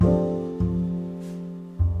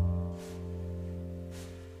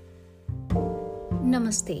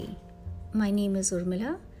Namaste. My name is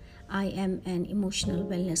Urmila. I am an emotional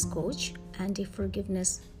wellness coach and a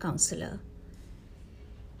forgiveness counselor.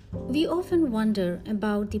 We often wonder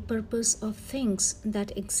about the purpose of things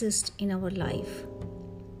that exist in our life.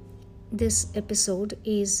 This episode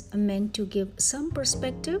is meant to give some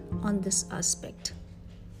perspective on this aspect.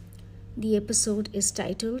 The episode is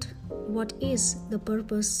titled, "What is the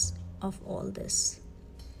purpose of all this?"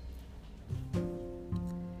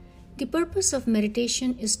 The purpose of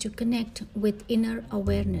meditation is to connect with inner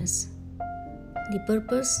awareness. The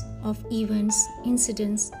purpose of events,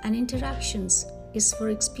 incidents, and interactions is for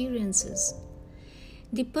experiences.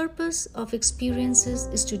 The purpose of experiences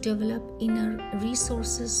is to develop inner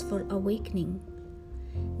resources for awakening.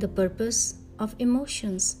 The purpose of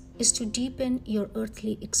emotions is to deepen your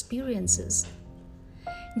earthly experiences.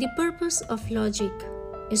 The purpose of logic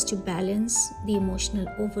is to balance the emotional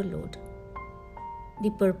overload.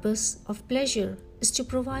 The purpose of pleasure is to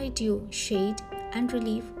provide you shade and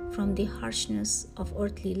relief from the harshness of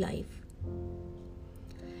earthly life.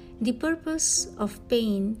 The purpose of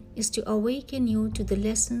pain is to awaken you to the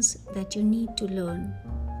lessons that you need to learn.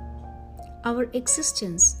 Our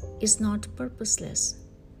existence is not purposeless,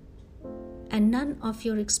 and none of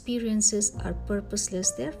your experiences are purposeless,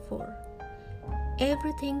 therefore.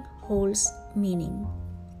 Everything holds meaning.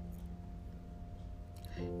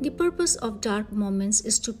 The purpose of dark moments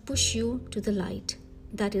is to push you to the light,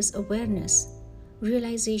 that is awareness,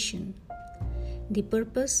 realization. The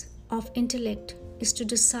purpose of intellect is to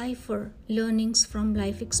decipher learnings from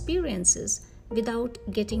life experiences without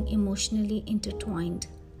getting emotionally intertwined.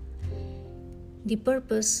 The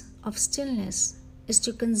purpose of stillness is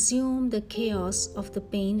to consume the chaos of the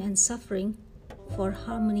pain and suffering for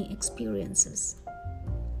harmony experiences.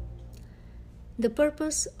 The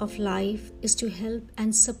purpose of life is to help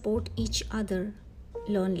and support each other,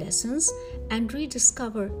 learn lessons, and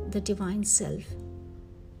rediscover the divine self.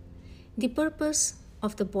 The purpose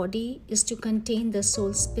of the body is to contain the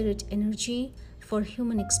soul-spirit energy for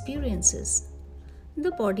human experiences.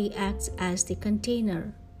 The body acts as the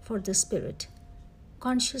container for the spirit.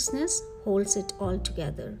 Consciousness holds it all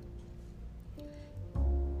together.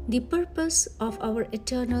 The purpose of our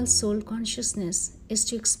eternal soul consciousness is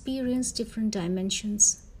to experience different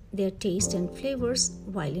dimensions, their taste and flavors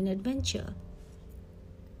while in adventure.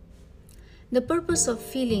 The purpose of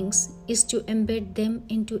feelings is to embed them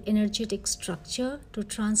into energetic structure to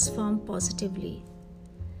transform positively.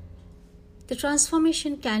 The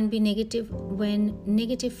transformation can be negative when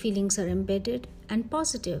negative feelings are embedded, and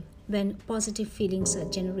positive when positive feelings are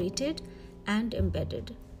generated and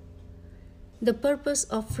embedded. The purpose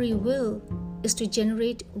of free will is to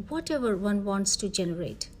generate whatever one wants to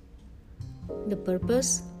generate. The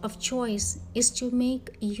purpose of choice is to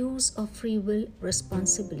make use of free will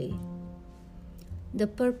responsibly. The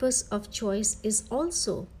purpose of choice is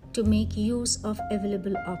also to make use of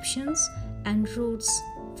available options and routes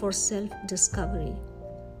for self-discovery.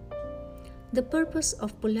 The purpose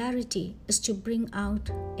of polarity is to bring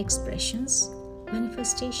out expressions,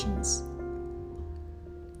 manifestations.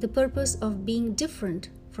 The purpose of being different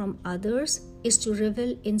from others is to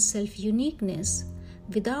revel in self-uniqueness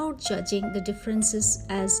without judging the differences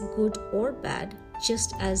as good or bad,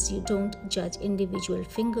 just as you don't judge individual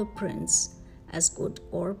fingerprints as good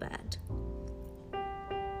or bad.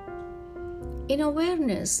 In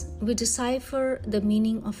awareness, we decipher the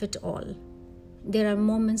meaning of it all. There are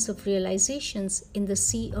moments of realizations in the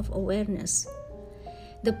sea of awareness.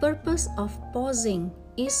 The purpose of pausing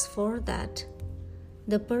is for that.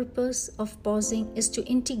 The purpose of pausing is to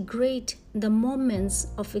integrate the moments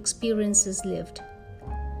of experiences lived.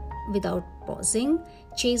 Without pausing,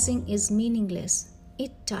 chasing is meaningless.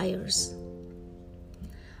 It tires.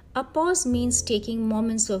 A pause means taking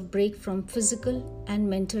moments of break from physical and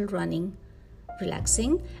mental running,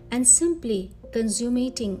 relaxing, and simply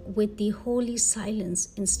consummating with the holy silence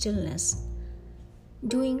in stillness.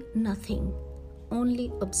 Doing nothing,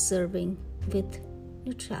 only observing with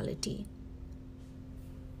neutrality.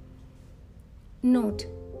 Note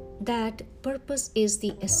that purpose is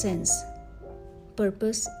the essence.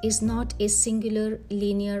 Purpose is not a singular,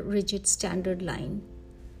 linear, rigid standard line.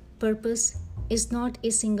 Purpose is not a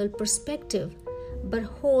single perspective, but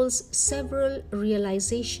holds several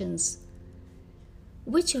realizations.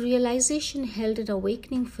 Which realization held an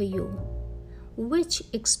awakening for you? Which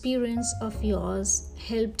experience of yours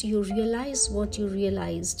helped you realize what you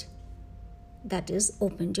realized? That is,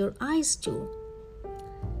 opened your eyes to.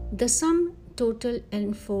 The sum total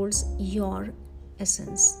unfolds your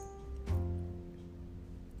essence.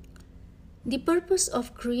 The purpose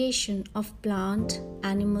of creation of plant,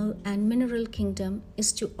 animal, and mineral kingdom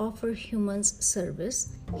is to offer humans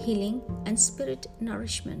service, healing, and spirit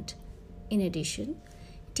nourishment. In addition,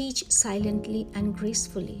 teach silently and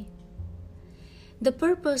gracefully. The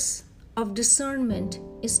purpose of discernment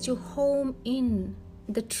is to home in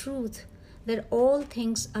the truth that all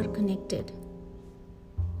things are connected.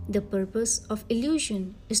 The purpose of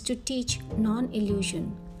illusion is to teach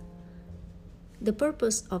non-illusion. The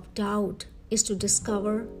purpose of doubt is to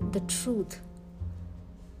discover the truth.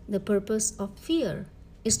 The purpose of fear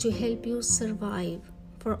is to help you survive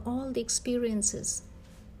for all the experiences.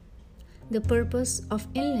 The purpose of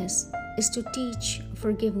illness is to teach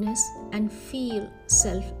forgiveness and feel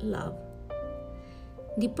self-love.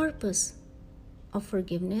 The purpose of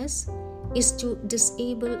forgiveness is to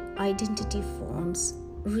disable identity forms,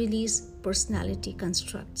 release personality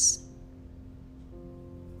constructs.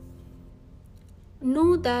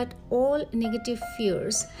 Know that all negative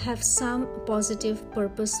fears have some positive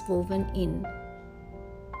purpose woven in.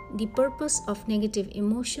 The purpose of negative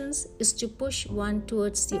emotions is to push one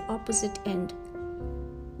towards the opposite end,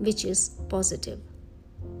 which is positive.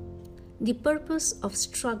 The purpose of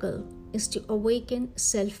struggle is to awaken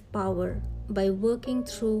self-power by working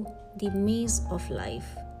through the maze of life.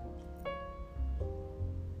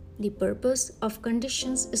 The purpose of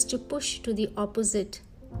conditions is to push to the opposite,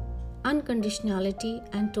 unconditionality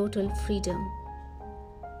and total freedom.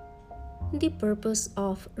 The purpose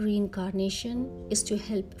of reincarnation is to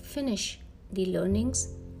help finish the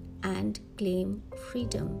learnings and claim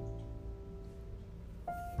freedom.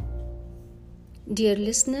 Dear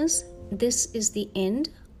listeners, this is the end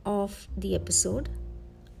of the episode.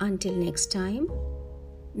 Until next time,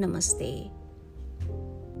 Namaste.